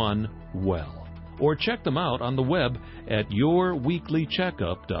 866-521-WELL. Or check them out on the web at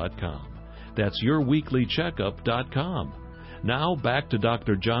yourweeklycheckup.com. That's yourweeklycheckup.com. Now back to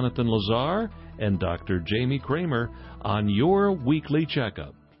Dr. Jonathan Lazar and Dr. Jamie Kramer on Your Weekly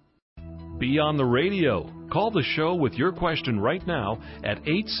Checkup. Be on the radio. Call the show with your question right now at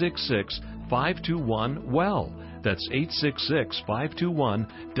 866-521-WELL. That's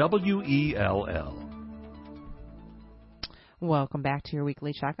 866-521-WELL. Welcome back to your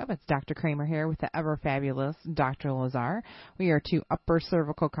weekly checkup. It's Dr. Kramer here with the ever fabulous Dr. Lazar. We are two upper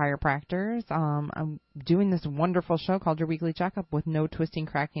cervical chiropractors. I'm doing this wonderful show called Your Weekly Checkup with no twisting,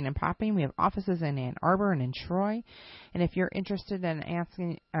 cracking, and popping. We have offices in Ann Arbor and in Troy. And if you're interested in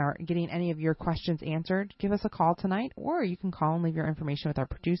asking or getting any of your questions answered, give us a call tonight, or you can call and leave your information with our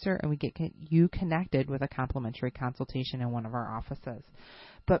producer, and we get you connected with a complimentary consultation in one of our offices.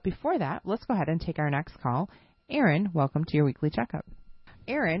 But before that, let's go ahead and take our next call. Aaron, welcome to your weekly checkup.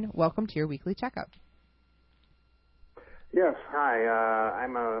 Aaron, welcome to your weekly checkup. Yes, hi.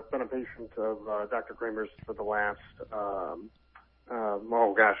 I'm been a patient of Dr. Kramer's for the last,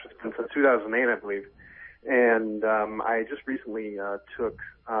 it's been since 2008, I believe. And I just recently took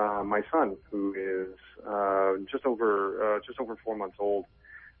my son, who is just over 4 months old,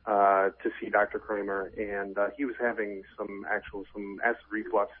 to see Dr. Kramer, and he was having some acid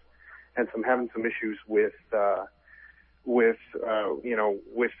reflux and having some issues with kind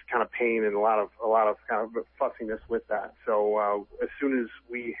of pain and a lot of kind of fussiness with that. So as soon as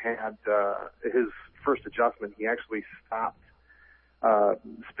we had his first adjustment, he actually stopped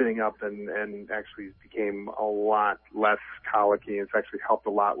spitting up and actually became a lot less colicky. It's actually helped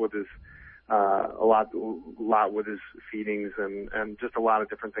a lot with his with his feedings and just a lot of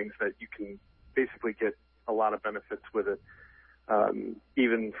different things that you can basically get a lot of benefits with it.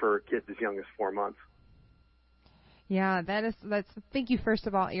 Even for kids as young as 4 months. Yeah, that's. Thank you, first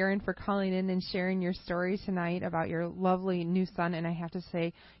of all, Aaron, for calling in and sharing your story tonight about your lovely new son. And I have to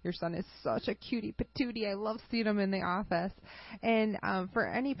say, your son is such a cutie patootie. I love seeing him in the office. And for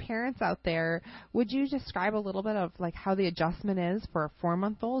any parents out there, would you describe a little bit of like how the adjustment is for a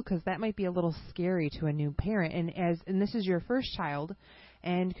 4-month-old? Because that might be a little scary to a new parent. And this is your first child.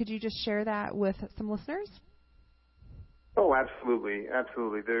 And could you just share that with some listeners? Oh, absolutely.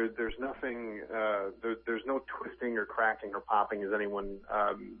 There's nothing. There's no twisting or cracking or popping, as anyone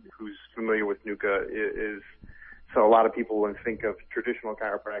who's familiar with NUCCA is. So a lot of people, when think of traditional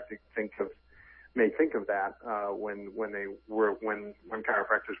chiropractic, may think of that when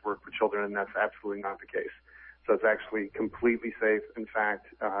chiropractors work with children, and that's absolutely not the case. So it's actually completely safe. In fact,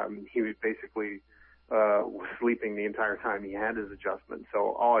 he was basically was sleeping the entire time he had his adjustment.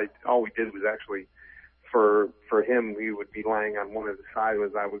 So all we did was actually. For him, we would be lying on one of the sides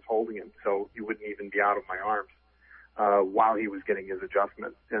as I was holding him, so he wouldn't even be out of my arms while he was getting his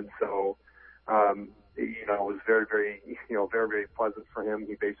adjustment. And so, it was very, very, very, very pleasant for him.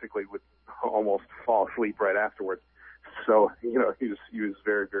 He basically would almost fall asleep right afterwards. So, he was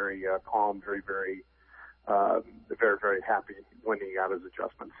very, very calm, very, very, very, very happy when he got his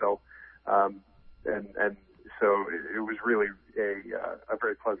adjustment. So, and so it was really a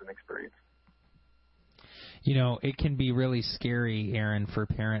very pleasant experience. It can be really scary, Aaron, for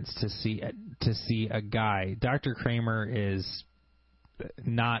parents to see a guy. Dr. Kramer is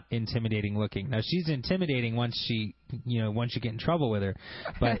not intimidating looking. Now she's intimidating once you get in trouble with her,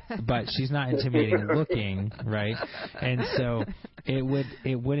 but she's not intimidating looking, right? And so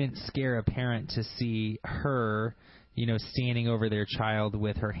it wouldn't scare a parent to see her, standing over their child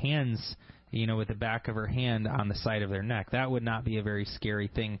with her hands with the back of her hand on the side of their neck. That would not be a very scary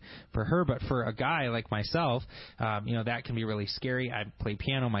thing for her, but for a guy like myself, that can be really scary. I play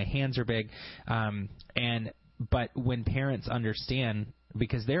piano, my hands are big, but when parents understand,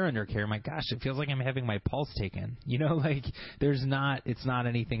 because they're under care, my gosh, it feels like I'm having my pulse taken. It's not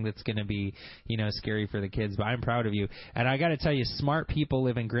anything that's going to be, scary for the kids, but I'm proud of you. And I got to tell you, smart people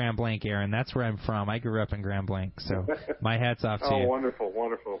live in Grand Blanc, Aaron. That's where I'm from. I grew up in Grand Blanc, so my hat's off to you. Oh, wonderful,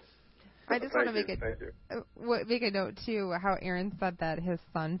 wonderful. I just want to make a note too. How Aaron said that his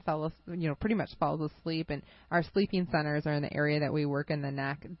son pretty much falls asleep, and our sleeping centers are in the area that we work in the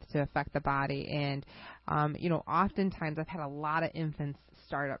neck to affect the body. And oftentimes I've had a lot of infants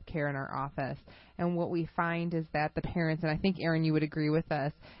start up care in our office, and what we find is that the parents, and I think Aaron, you would agree with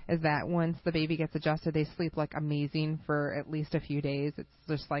us, is that once the baby gets adjusted, they sleep like amazing for at least a few days. It's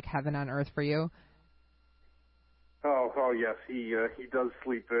just like heaven on earth for you. Oh yes, he does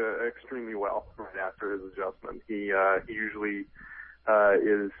sleep extremely well right after his adjustment. He usually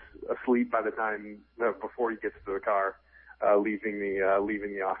is asleep by the time before he gets to the car, leaving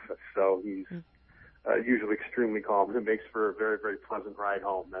the office. So he's usually extremely calm. It makes for a very, very pleasant ride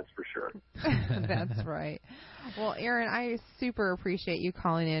home, that's for sure. That's right. Well, Aaron, I super appreciate you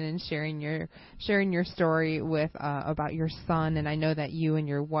calling in and sharing your story with about your son. And I know that you and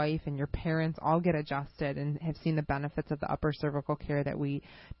your wife and your parents all get adjusted and have seen the benefits of the upper cervical care that we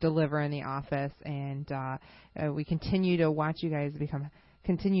deliver in the office. And we continue to watch you guys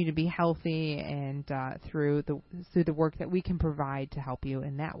continue to be healthy and through the work that we can provide to help you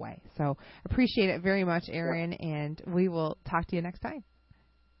in that way. So appreciate it very much, Aaron, and we will talk to you next time.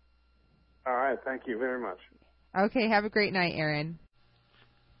 All right. Thank you very much. Okay. Have a great night, Aaron.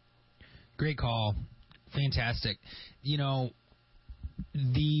 Great call. Fantastic.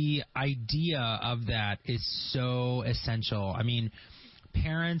 The idea of that is so essential. I mean,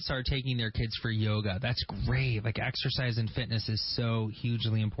 parents are taking their kids for yoga. That's great. Like, exercise and fitness is so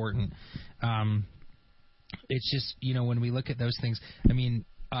hugely important. It's just, when we look at those things, I mean,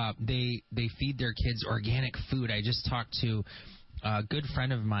 they feed their kids organic food. I just talked to a good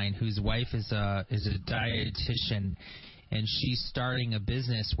friend of mine whose wife is a dietitian, and she's starting a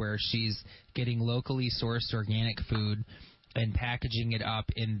business where she's getting locally sourced organic food and packaging it up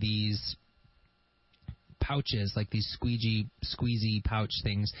in these pouches, like these squeezy pouch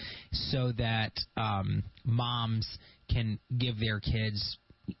things, so that moms can give their kids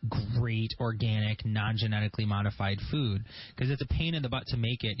great organic, non-genetically modified food, because it's a pain in the butt to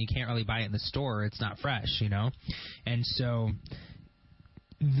make it, and you can't really buy it in the store. It's not fresh, And so,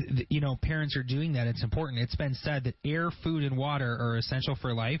 parents are doing that. It's important. It's been said that air, food, and water are essential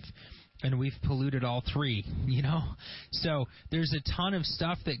for life, and we've polluted all three, So there's a ton of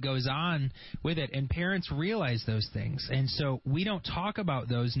stuff that goes on with it, and parents realize those things. And so we don't talk about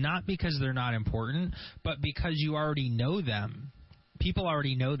those, not because they're not important, but because you already know them. People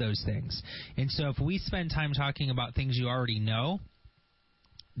already know those things. And so if we spend time talking about things you already know,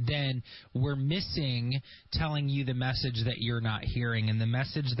 then we're missing telling you the message that you're not hearing. And the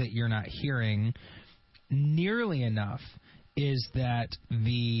message that you're not hearing nearly enough is that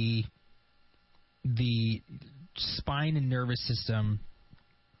the spine and nervous system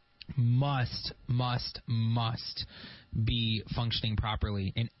must be functioning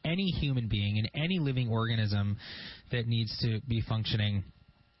properly in any human being, in any living organism that needs to be functioning.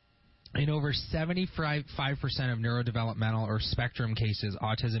 In over 75% of neurodevelopmental or spectrum cases,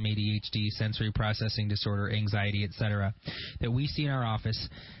 autism, ADHD, sensory processing disorder, anxiety, etc., that we see in our office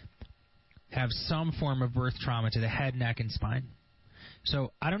have some form of birth trauma to the head, neck, and spine.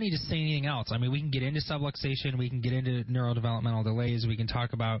 So I don't need to say anything else. I mean, we can get into subluxation, we can get into neurodevelopmental delays, we can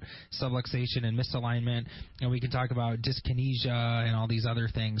talk about subluxation and misalignment, and we can talk about dyskinesia and all these other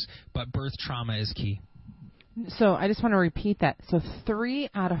things, but birth trauma is key. So I just want to repeat that. So 3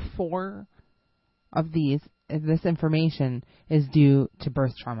 out of 4 of this information is due to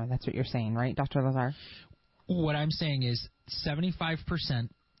birth trauma. That's what you're saying, right, Dr. Lazar? What I'm saying is 75%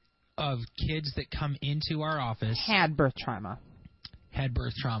 of kids that come into our office had birth trauma.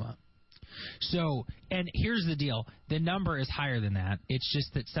 So, and here's the deal. The number is higher than that. It's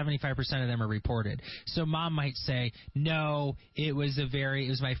just that 75% of them are reported. So mom might say, no, it was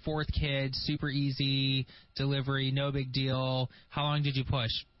my 4th kid, super easy delivery, no big deal. How long did you push?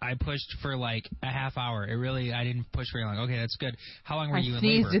 I pushed for like a half hour. I didn't push very long. Okay, that's good. How long were you in labor?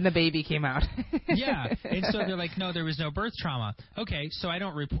 I sneezed and the baby came out. Yeah, and so they're like, no, there was no birth trauma. Okay, so I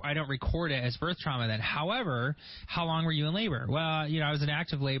don't record it as birth trauma then. However, how long were you in labor? Well, I was in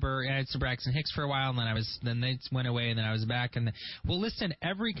active labor and I had some Braxton Hicks for a while, and then they went away. away, and then I was back. Well, listen,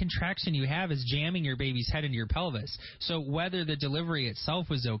 every contraction you have is jamming your baby's head into your pelvis. So whether the delivery itself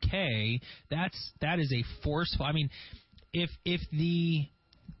was okay, that is a forceful. I mean, if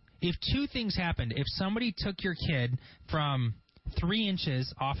two things happened, if somebody took your kid from 3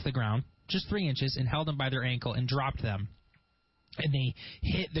 inches off the ground, just 3 inches, and held them by their ankle and dropped them, and they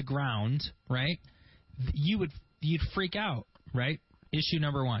hit the ground, right? You'd freak out, right? Issue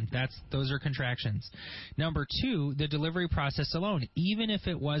number 1. Those are contractions. Number 2, the delivery process alone, even if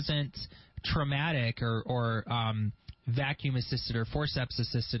it wasn't traumatic or vacuum assisted or forceps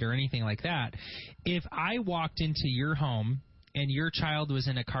assisted or anything like that, if I walked into your home and your child was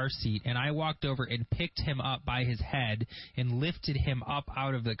in a car seat and I walked over and picked him up by his head and lifted him up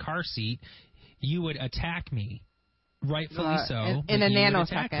out of the car seat, you would attack me. Rightfully so. In a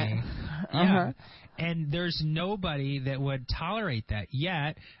nanosecond. Yeah. And there's nobody that would tolerate that.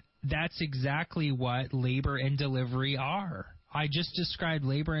 Yet, that's exactly what labor and delivery are. I just described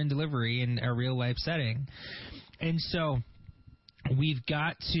labor and delivery in a real-life setting. And so we've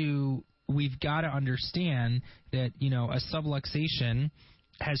got to understand that, a subluxation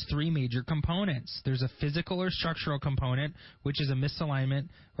has 3 major components. There's a physical or structural component, which is a misalignment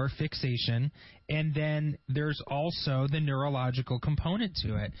or fixation, and then there's also the neurological component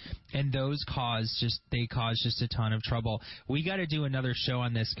to it, and those cause just a ton of trouble. We got to do another show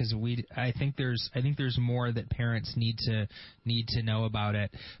on this because I think there's more that parents need to know about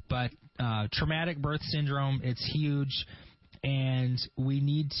it. But traumatic birth syndrome, it's huge, and we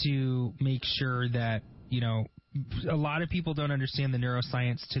need to make sure that a lot of people don't understand the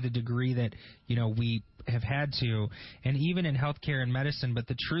neuroscience to the degree that, we have had to, and even in healthcare and medicine. But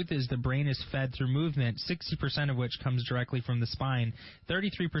the truth is the brain is fed through movement, 60% of which comes directly from the spine,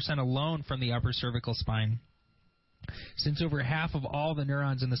 33% alone from the upper cervical spine. Since over half of all the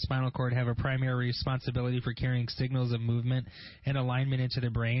neurons in the spinal cord have a primary responsibility for carrying signals of movement and alignment into the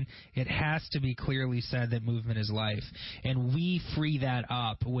brain, it has to be clearly said that movement is life. And we free that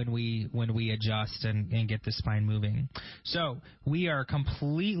up when we adjust and get the spine moving. So we are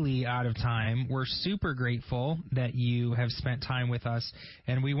completely out of time. We're super grateful that you have spent time with us,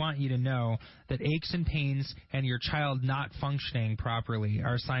 and we want you to know that aches and pains and your child not functioning properly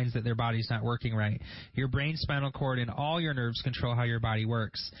are signs that their body's not working right. Your brain, spinal cord, and all your nerves control how your body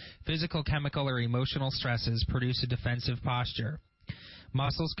works. Physical, chemical, or emotional stresses produce a defensive posture.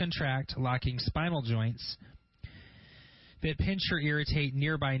 Muscles contract, locking spinal joints that pinch or irritate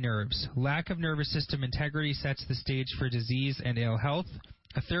nearby nerves. Lack of nervous system integrity sets the stage for disease and ill health.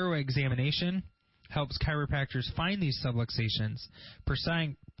 A thorough examination helps chiropractors find these subluxations.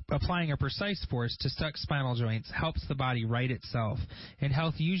 Applying a precise force to stuck spinal joints helps the body right itself, and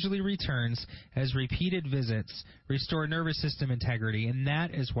health usually returns as repeated visits restore nervous system integrity, and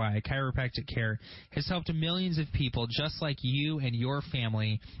that is why chiropractic care has helped millions of people just like you and your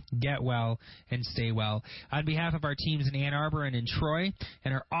family get well and stay well. On behalf of our teams in Ann Arbor and in Troy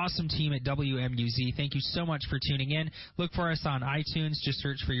and our awesome team at WMUZ, thank you so much for tuning in. Look for us on iTunes. Just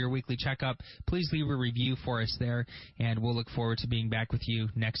search for Your Weekly Checkup. Please leave a review for us there, and we'll look forward to being back with you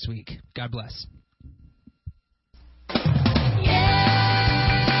next week. God bless.